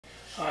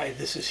Hi,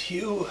 this is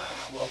Hugh.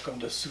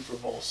 Welcome to Super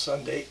Bowl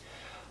Sunday.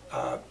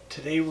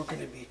 Today I'm going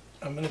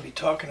to be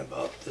talking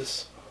about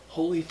this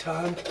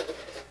Holyton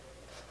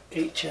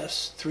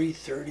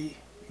HS330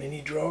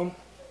 mini drone.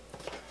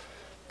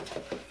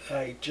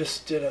 I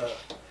just did a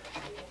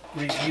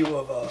review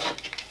of a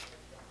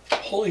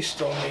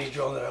Holystone mini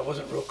drone that I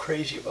wasn't real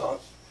crazy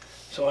about,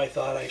 so I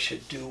thought I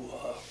should do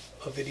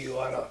a video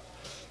on a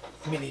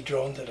mini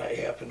drone that I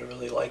happen to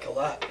really like a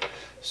lot.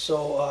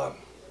 So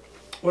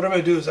what I'm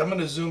going to do is I'm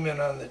going to zoom in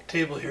on the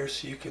table here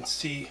so you can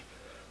see.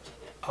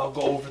 I'll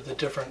go over the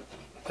different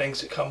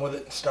things that come with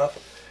it and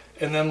stuff,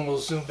 and then we'll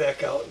zoom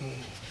back out and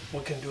we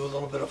can do a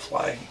little bit of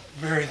flying,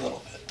 very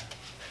little bit.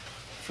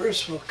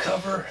 First we'll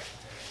cover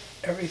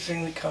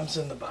everything that comes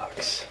in the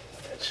box.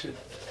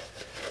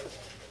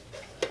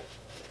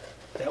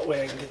 That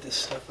way I can get this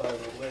stuff out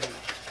of the way.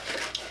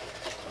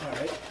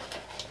 Alright,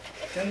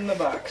 in the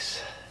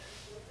box,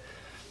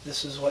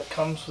 this is what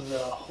comes with the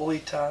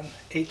Holyton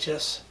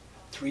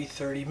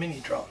HS330 mini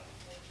drone.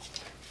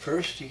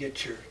 First you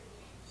get your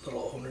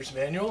little owner's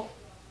manual.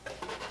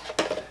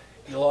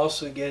 You'll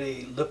also get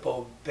a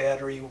LiPo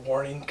battery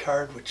warning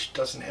card, which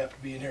doesn't have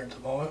to be in here at the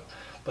moment,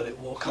 but it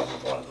will come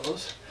with one of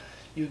those.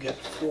 You get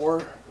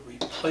 4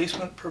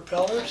 replacement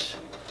propellers,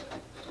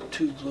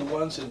 2 blue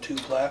ones and 2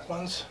 black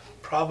ones,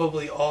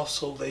 probably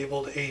also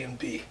labeled A and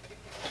B.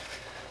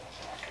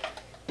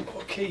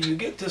 Okay, you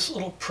get this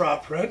little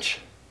prop wrench.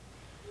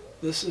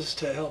 This is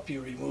to help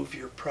you remove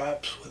your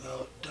props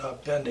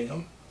without bending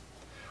them,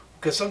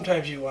 because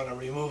sometimes you want to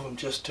remove them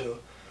just to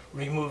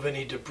remove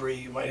any debris.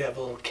 You might have a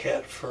little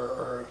cat fur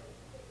or a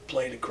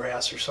blade of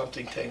grass or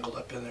something tangled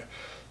up in there.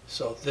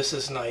 So this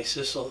is nice.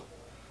 This will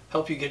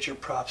help you get your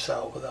props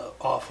out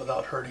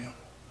without hurting them.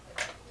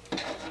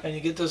 And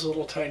you get this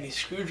little tiny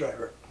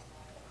screwdriver.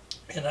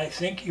 And I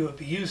think you would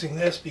be using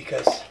this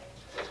because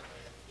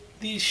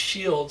these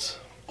shields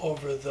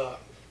over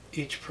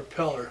each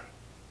propeller,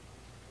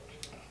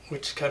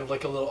 which is kind of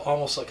like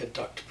almost like a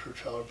duct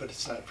propeller, but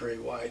it's not very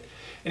wide.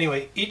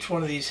 Anyway, each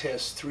one of these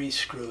has 3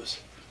 screws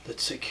that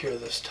secure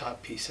this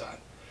top piece on.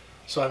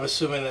 So I'm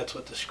assuming that's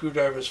what the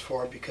screwdriver is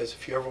for, because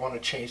if you ever want to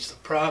change the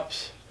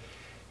props,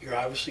 you're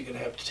obviously going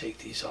to have to take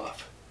these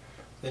off.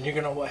 Then you're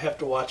going to have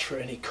to watch for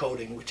any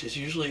coating, which is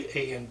usually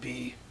A and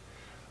B.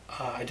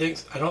 I don't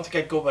think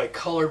I'd go by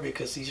color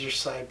because these are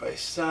side by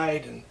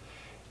side,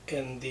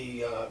 and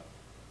the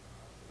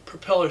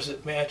propellers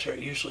that match are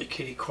usually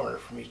kitty corner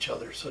from each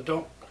other.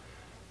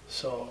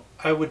 So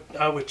I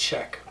would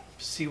check,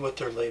 see what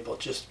they're labeled,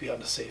 just to be on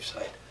the safe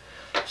side.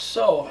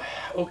 So,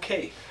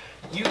 okay,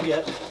 you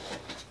get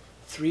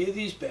 3 of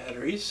these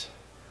batteries.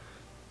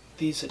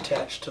 These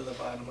attach to the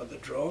bottom of the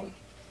drone.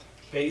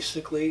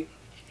 Basically,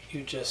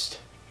 you just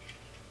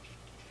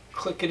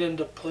click it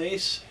into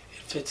place.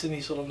 It fits in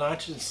these little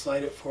notches and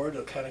slide it forward.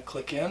 It'll kind of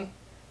click in,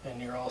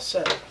 and you're all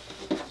set.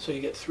 So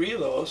you get 3 of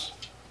those,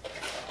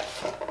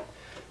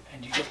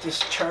 and you get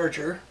this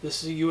charger.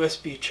 This is a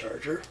USB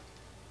charger.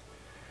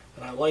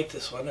 And I like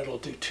this one. It'll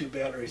do 2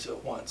 batteries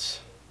at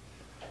once.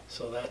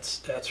 So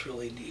that's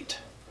really neat.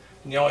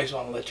 And you always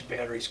want to let your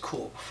batteries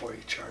cool before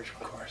you charge them,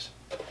 of course.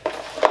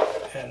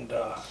 And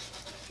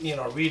you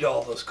know, read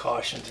all those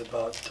cautions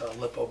about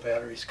LiPo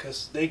batteries,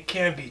 because they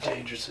can be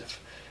dangerous if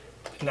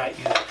not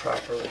used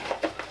properly.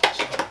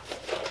 So,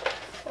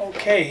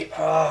 okay,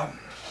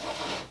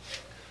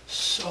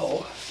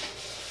 so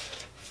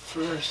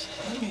first,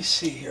 let me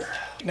see here.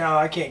 Now,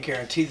 I can't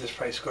guarantee this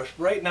price, of course.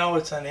 Right now,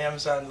 it's on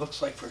Amazon. It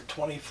looks like for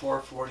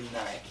 $24.49.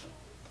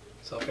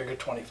 So I figured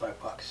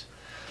 25 bucks.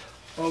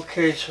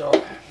 Okay, so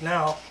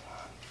now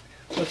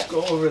let's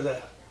go over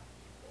the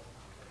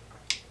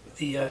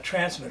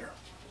transmitter.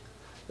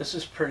 This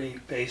is pretty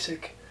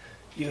basic.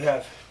 You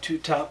have 2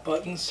 top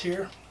buttons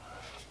here.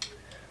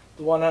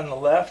 The one on the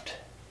left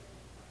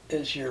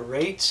is your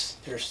rates.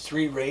 There's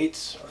 3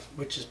 rates,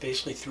 which is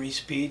basically 3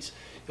 speeds.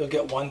 You'll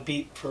get 1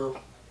 beep for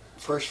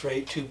first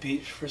rate, 2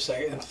 beeps for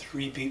second, and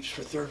 3 beeps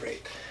for third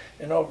rate.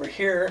 And over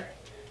here,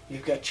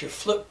 you've got your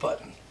flip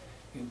button.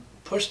 You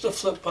push the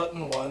flip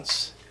button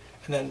once,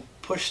 and then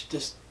push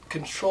this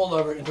control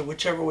lever into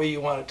whichever way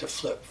you want it to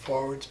flip,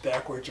 forwards,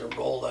 backwards, or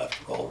roll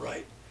left, roll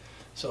right.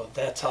 So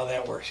that's how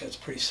that works. It's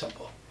pretty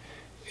simple.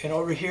 And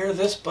over here,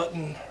 this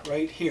button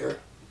right here,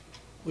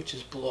 which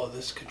is below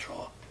this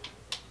control,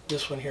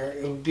 this one here,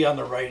 it would be on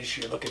the right as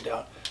you're looking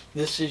down.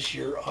 This is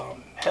your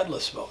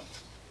headless mode.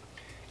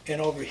 And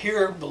over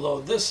here,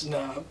 below this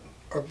knob,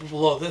 or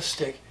below this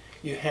stick,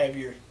 you have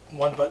your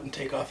 1 button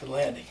takeoff and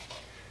landing.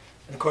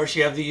 And of course,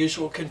 you have the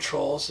usual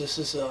controls. This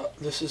is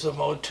a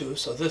mode 2,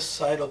 so this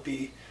side will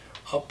be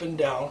up and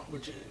down,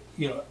 which is,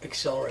 you know,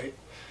 accelerate,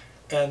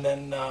 and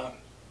then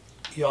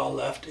yaw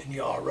left and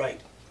yaw right.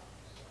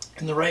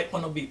 And the right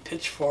one will be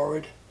pitch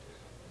forward,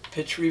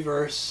 pitch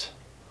reverse,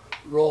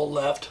 roll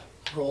left,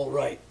 roll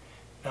right.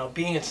 Now,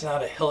 being it's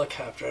not a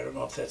helicopter, I don't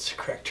know if that's the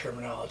correct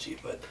terminology,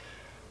 but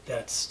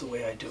that's the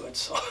way I do it.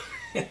 So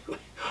anyway,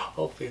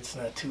 hopefully it's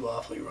not too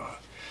awfully wrong.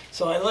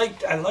 So I like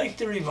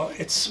the remote.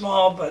 It's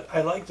small, but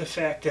I like the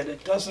fact that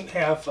it doesn't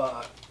have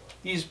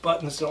these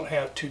buttons don't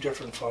have two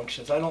different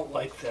functions. I don't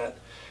like that.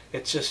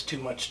 It's just too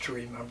much to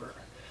remember.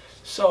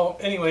 So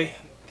anyway,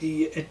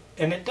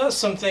 it does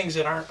some things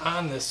that aren't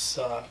on this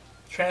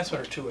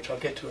transmitter too, which I'll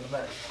get to in a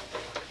minute.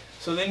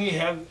 So then you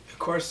have, of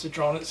course, the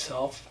drone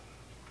itself.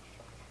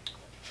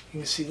 You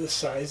can see the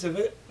size of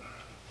it.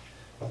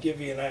 Give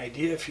you an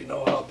idea if you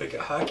know how big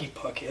a hockey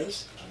puck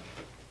is.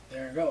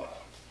 There you go.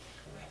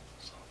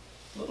 So,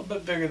 a little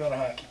bit bigger than a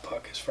hockey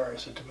puck as far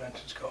as the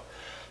dimensions go.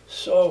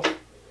 So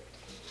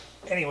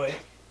anyway,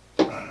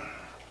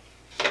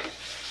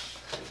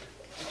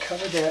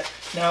 cover that.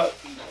 Now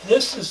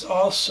this is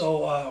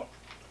also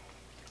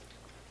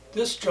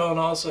this drone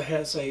also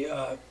has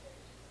a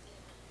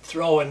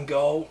throw and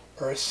go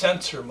or a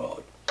sensor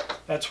mode.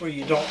 That's where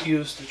you don't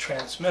use the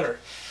transmitter.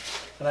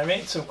 And I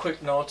made some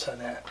quick notes on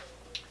that.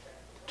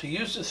 To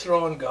use the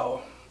throw and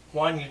go,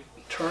 one, you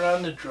turn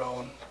on the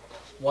drone,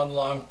 one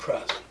long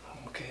press.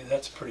 Okay,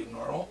 that's pretty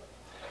normal.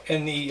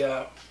 And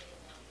the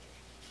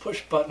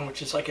push button,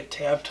 which is like a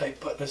tab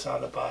type button, is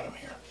on the bottom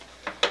here.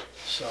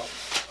 So,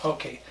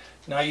 okay,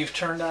 now you've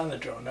turned on the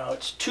drone. Now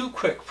it's two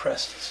quick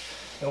presses.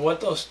 And what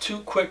those two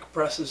quick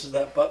presses of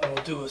that button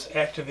will do is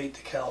activate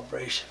the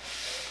calibration.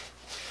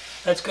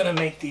 That's going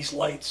to make these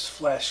lights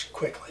flash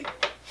quickly.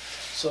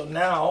 So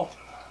now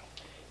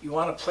you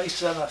want to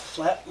place it on a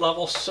flat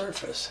level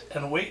surface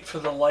and wait for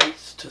the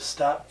lights to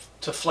stop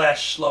to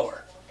flash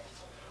slower.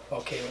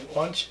 Okay,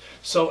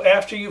 so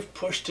after you've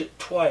pushed it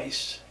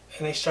twice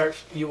and they start,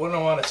 you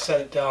wouldn't want to set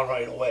it down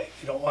right away.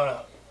 You don't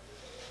want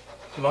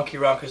to monkey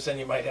around because then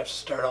you might have to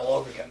start all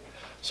over again.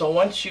 So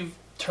once you've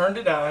turned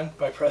it on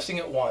by pressing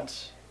it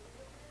once,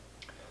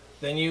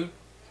 then you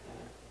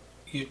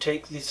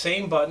take the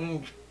same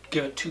button,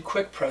 give it two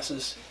quick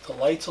presses, the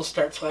lights will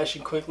start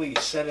flashing quickly, you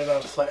set it on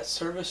a flat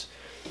surface,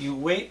 you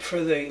wait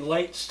for the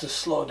lights to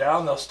slow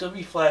down, they'll still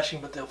be flashing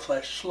but they'll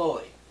flash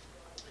slowly.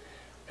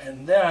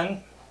 And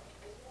then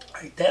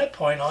at that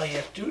point all you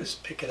have to do is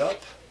pick it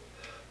up,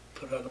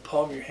 put it on the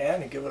palm of your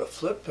hand and give it a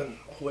flip and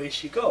away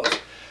she goes.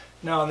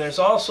 Now there's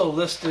also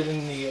listed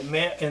in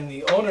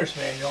the owner's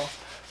manual,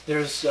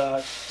 there's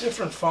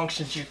different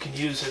functions you can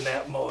use in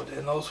that mode,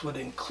 and those would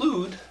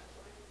include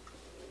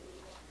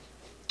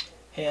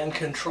hand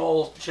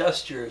control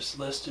gestures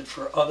listed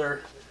for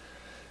other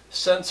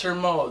sensor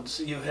modes.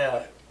 You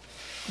have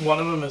one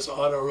of them is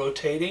auto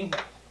rotating,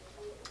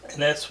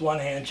 and that's one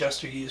hand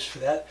gesture used for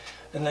that.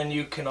 And then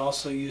you can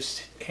also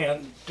use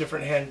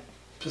different hand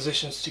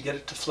positions to get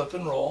it to flip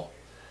and roll.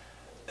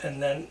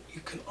 And then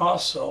you can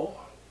also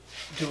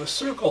do a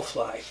circle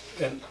fly.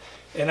 And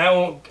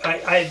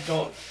I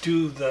don't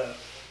do the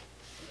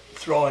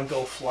throw and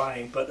go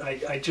flying, but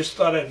I just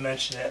thought I'd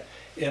mention that.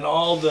 In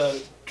all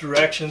the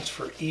directions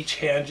for each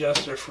hand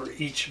gesture for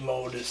each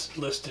mode is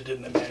listed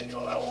in the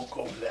manual, and I won't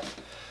go over that.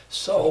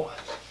 So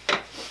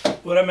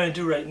what I'm going to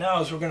do right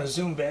now is we're going to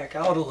zoom back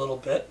out a little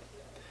bit,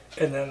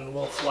 and then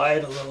we'll fly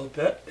it a little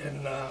bit,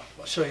 and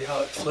I'll show you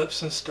how it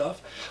flips and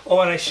stuff. Oh,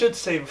 and I should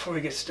say before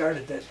we get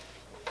started that,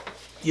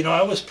 you know,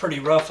 I was pretty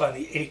rough on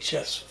the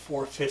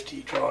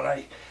HS330 drone.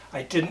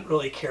 I didn't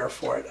really care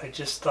for it. I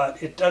just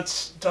thought it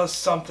does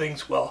some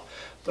things well,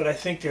 but I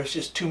think there's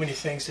just too many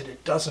things that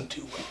it doesn't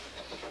do well.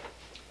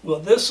 Well,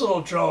 this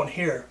little drone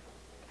here,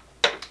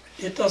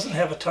 it doesn't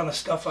have a ton of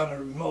stuff on the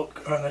remote,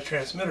 on the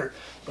transmitter,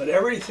 but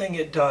everything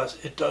it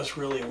does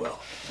really well.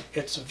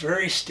 It's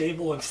very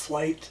stable in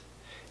flight.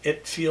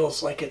 It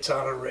feels like it's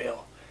on a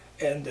rail.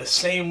 And the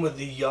same with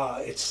the yaw.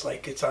 It's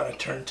like it's on a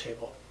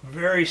turntable.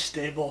 Very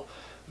stable,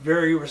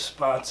 very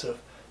responsive,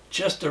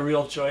 just a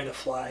real joy to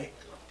fly.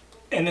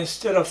 And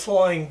instead of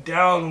falling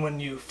down when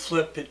you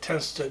flip, it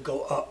tends to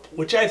go up,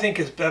 which I think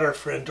is better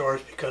for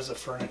indoors because of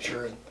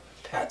furniture and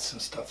hats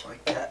and stuff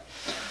like that.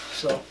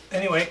 So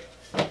anyway,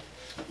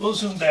 we'll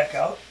zoom back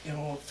out and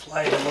we'll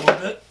fly it a little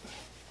bit.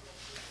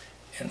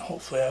 And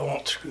hopefully I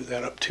won't screw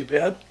that up too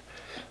bad.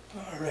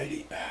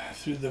 Alrighty,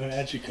 through the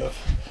magic of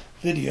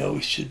video,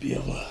 we should be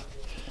able to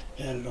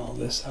edit all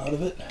this out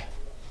of it.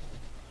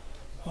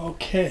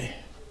 Okay.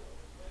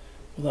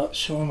 Without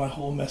showing my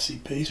whole messy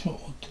basement,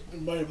 we'll do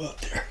it right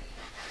about there.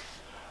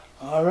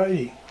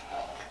 Alrighty.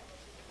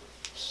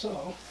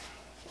 So,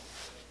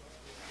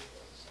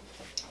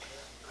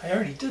 I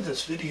already did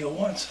this video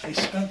once. I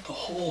spent the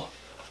whole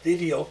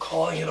video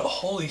calling it a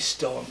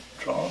Holystone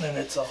drone, and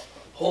it's a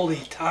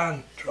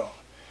Holyton drone.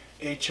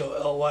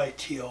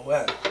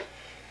 H-O-L-Y-T-O-N.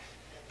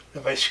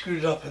 If I screwed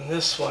it up in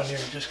this one, you're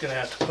just going to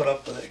have to put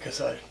up with it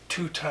because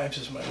 2 times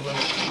is my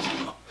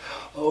limit.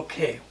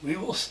 Okay, we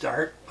will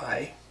start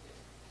by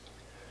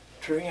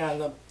turning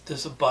on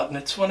there's a button.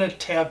 It's one of a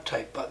tab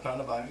type button on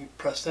the bottom. You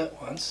press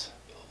that once,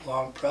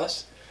 long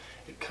press.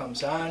 It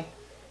comes on.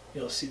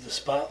 You'll see the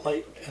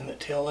spotlight and the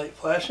tail light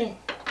flashing.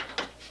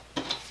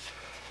 I'm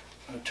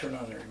going to turn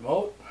on the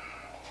remote.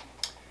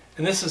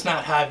 And this is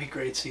not hobby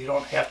grade, so you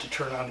don't have to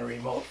turn on the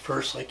remote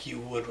first like you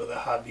would with a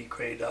hobby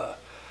grade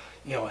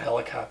you know,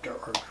 helicopter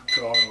or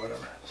drone or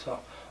whatever. So,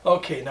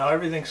 okay, now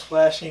everything's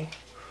flashing.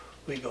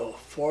 We go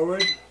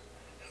forward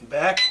and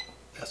back.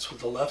 That's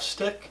with the left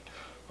stick.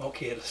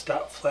 Okay, it'll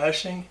stop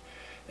flashing.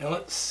 And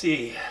let's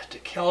see, to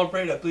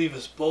calibrate, I believe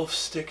is both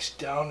sticks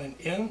down and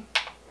in.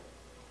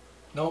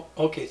 Nope,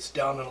 okay, it's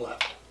down and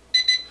left.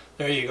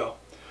 There you go.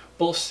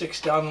 Both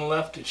sticks down and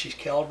left, and she's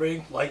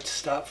calibrating. Lights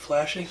stop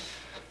flashing.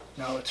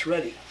 Now it's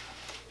ready.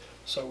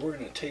 So we're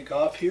going to take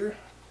off here.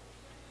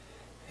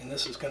 And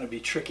this is going to be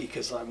tricky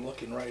because I'm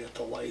looking right at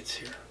the lights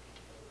here.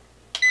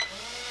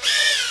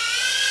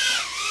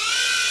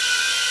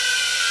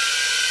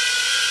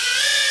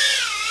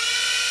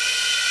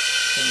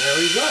 And there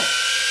we go.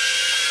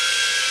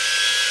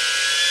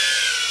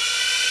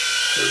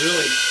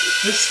 Really,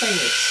 this thing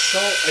is so,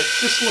 it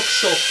just looks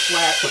so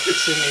flat when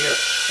it's in the air.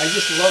 I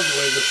just love the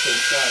way this thing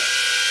flies.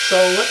 So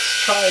let's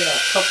try a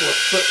couple of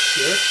flips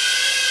here.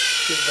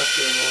 Get it up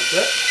there a little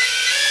bit.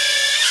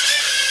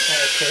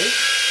 Okay,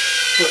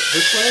 flip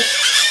this way.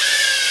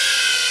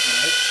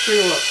 Alright,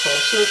 bring it a little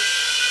closer.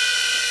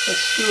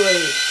 Let's do a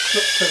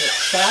flip to the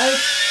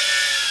side.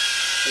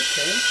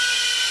 Okay.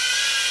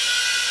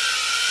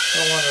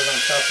 Don't want it on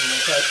top of my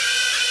head.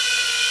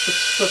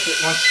 Let's flip it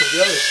once to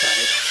the other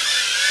side.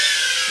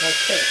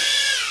 Okay,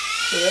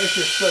 so there's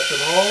your flip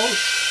and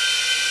rolls.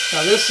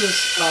 Now this is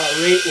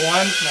rate 1,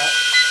 not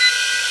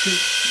 2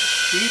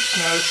 beats.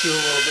 Now this is a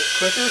little bit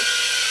quicker.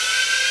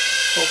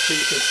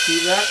 Hopefully you can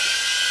see that.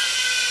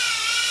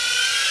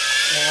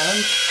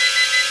 And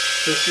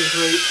this is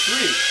rate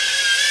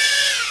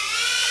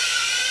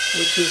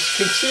 3, which is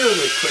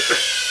considerably quicker.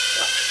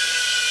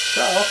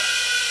 So,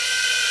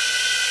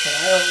 and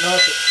I don't know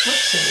if it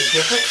flips any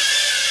different.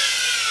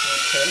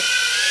 Okay.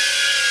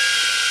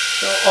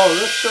 So, oh,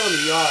 let's show the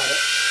yaw.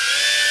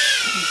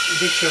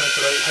 Make sure I'm at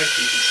the right height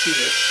so you can see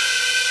this.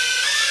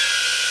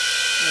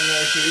 And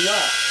there's your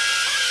yaw,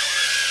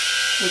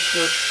 which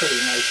works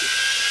pretty nicely.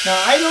 Now,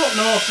 I don't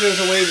know if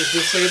there's a way to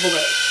disable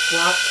that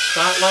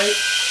spotlight.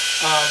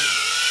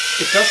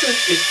 It doesn't.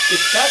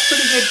 It's got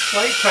pretty good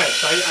flight time,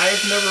 so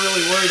I've never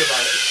really worried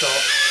about it. So,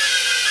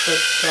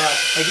 but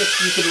I guess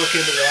you could look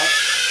into that.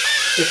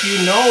 If you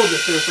know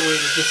that there's a way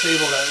to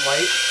disable that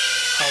light,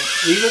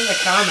 leave it in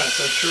the comments.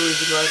 I'm sure we'd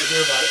be glad to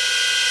hear about it.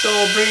 So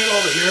we'll bring it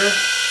over here,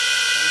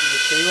 over the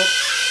table.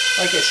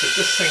 Like I said,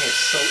 this thing is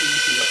so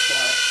easy to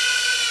fly.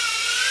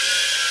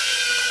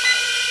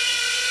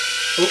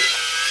 Oops.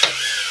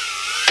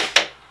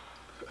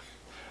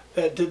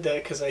 That did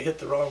that because I hit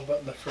the wrong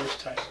button the first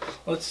time.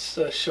 Let's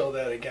show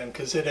that again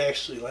because it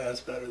actually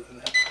lands better than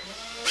that.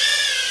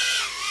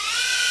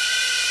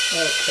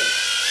 Okay.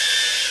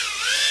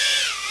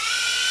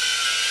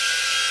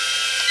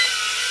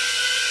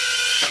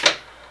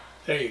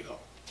 There you go.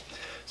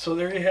 So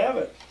there you have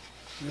it.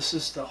 This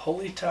is the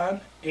Holyton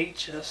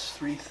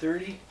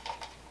HS330.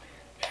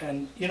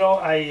 And you know,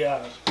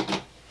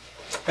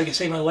 like I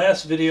say, my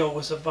last video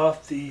was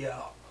about the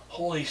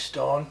Holy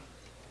Stone,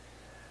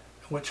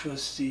 which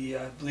was the,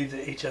 I believe, the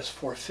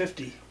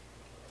HS450.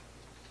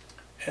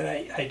 And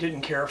I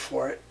didn't care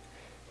for it.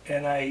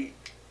 And I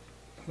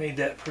made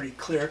that pretty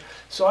clear.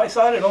 So I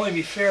thought it'd only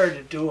be fair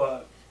to do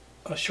a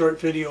short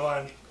video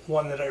on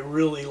one that I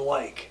really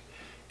like.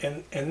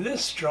 And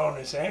this drone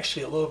is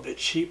actually a little bit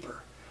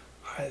cheaper.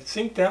 I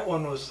think that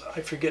one was,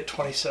 I forget,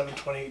 $27,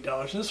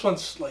 $28. And this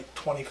one's like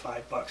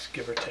 25 bucks,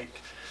 give or take.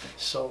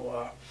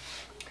 So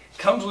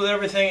comes with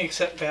everything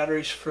except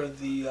batteries for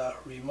the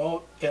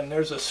remote. And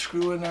there's a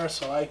screw in there,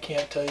 so I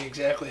can't tell you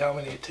exactly how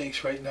many it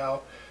takes right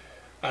now.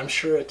 I'm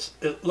sure it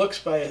looks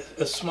by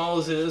as small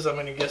as it is, I'm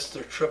going to guess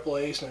they're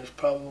AAAs, and there's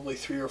probably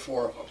 3 or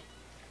 4 of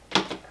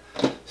them.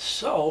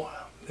 So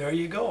there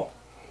you go.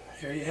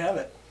 There you have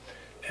it.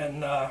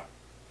 And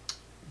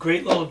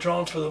great little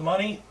drone for the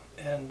money,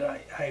 and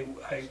I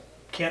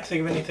can't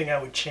think of anything I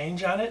would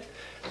change on it,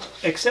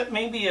 except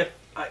maybe if,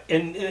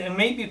 and it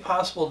may be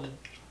possible to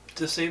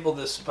disable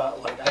this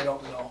spotlight, I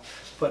don't know.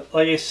 But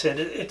like I said,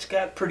 it's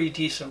got pretty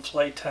decent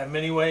flight time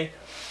anyway.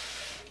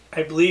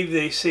 I believe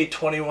they say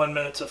 21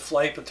 minutes of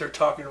flight, but they're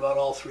talking about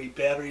all 3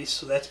 batteries,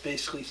 so that's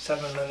basically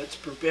 7 minutes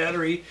per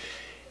battery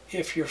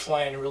if you're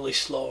flying really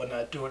slow and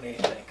not doing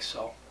anything.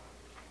 So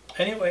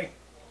anyway,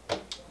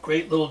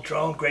 great little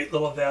drone, great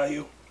little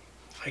value.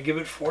 I give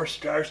it 4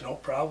 stars, no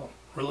problem.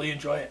 Really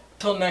enjoy it.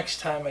 Until next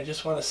time, I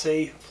just want to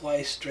say,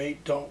 fly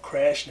straight, don't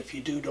crash, and if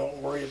you do,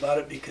 don't worry about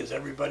it because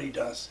everybody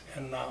does.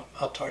 And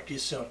I'll talk to you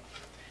soon.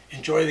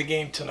 Enjoy the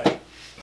game tonight.